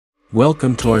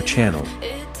Welcome to our channel.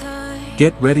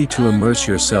 Get ready to immerse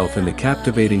yourself in the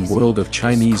captivating world of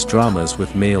Chinese dramas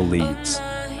with male leads.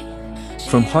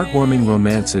 From heartwarming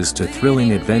romances to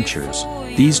thrilling adventures,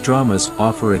 these dramas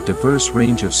offer a diverse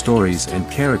range of stories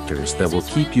and characters that will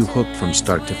keep you hooked from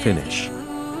start to finish.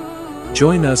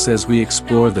 Join us as we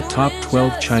explore the top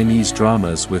 12 Chinese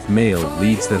dramas with male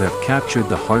leads that have captured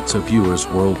the hearts of viewers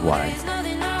worldwide.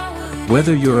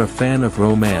 Whether you're a fan of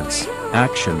romance,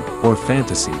 action, or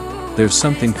fantasy, there's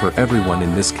something for everyone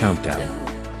in this countdown.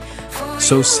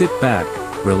 So sit back,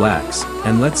 relax,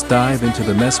 and let's dive into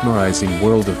the mesmerizing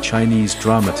world of Chinese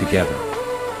drama together.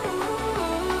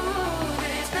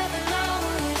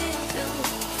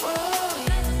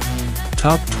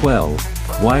 Top 12,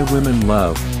 Why Women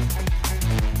Love.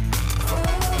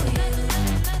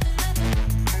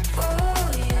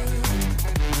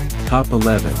 Top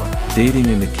 11, Dating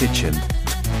in the Kitchen.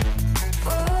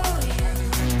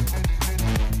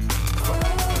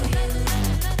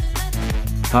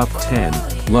 Top 10,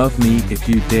 Love Me If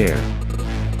You Dare.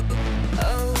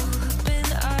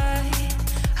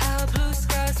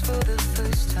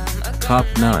 Top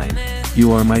 9,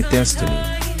 You Are My Destiny.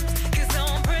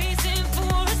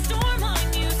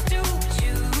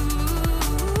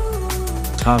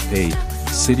 Top 8,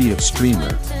 City of Streamer.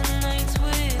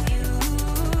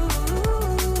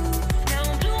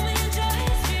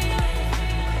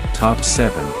 Top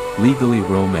 7, Legally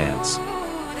Romance.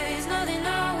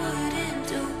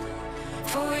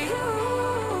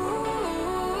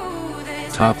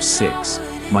 Top 6,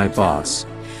 My Boss.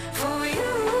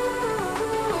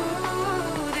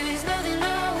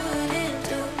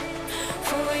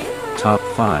 Top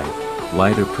 5,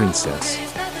 Lighter Princess.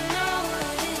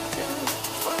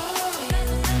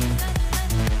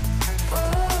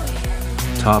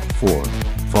 Top 4,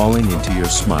 Falling Into Your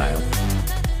Smile.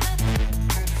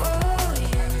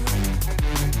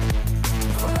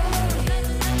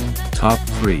 Top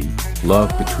 3,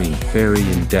 Love Between Fairy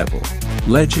and Devil.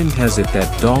 Legend has it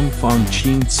that Dongfang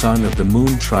Qin, son of the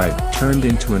Moon tribe, turned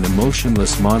into an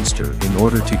emotionless monster in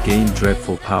order to gain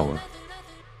dreadful power.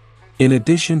 In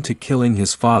addition to killing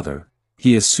his father,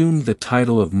 he assumed the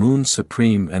title of Moon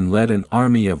Supreme and led an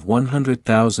army of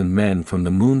 100,000 men from the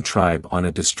Moon tribe on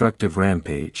a destructive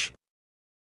rampage.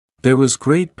 There was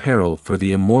great peril for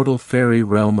the immortal fairy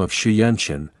realm of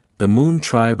Shuyunshan, the Moon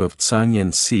tribe of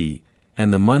Canyan Sea,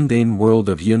 and the mundane world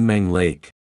of Yunmeng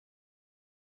Lake.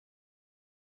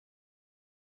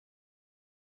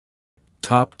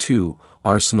 Top 2,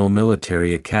 Arsenal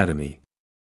Military Academy.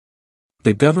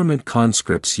 The government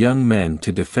conscripts young men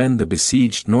to defend the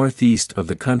besieged northeast of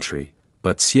the country,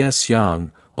 but Xie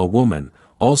Xiang, a woman,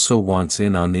 also wants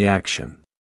in on the action.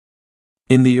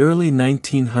 In the early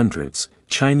 1900s,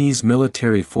 Chinese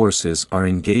military forces are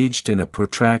engaged in a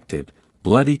protracted,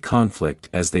 bloody conflict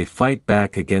as they fight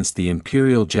back against the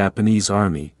Imperial Japanese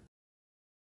Army.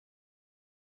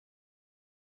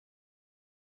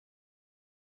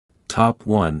 Top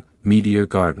 1, Meteor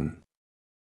Garden.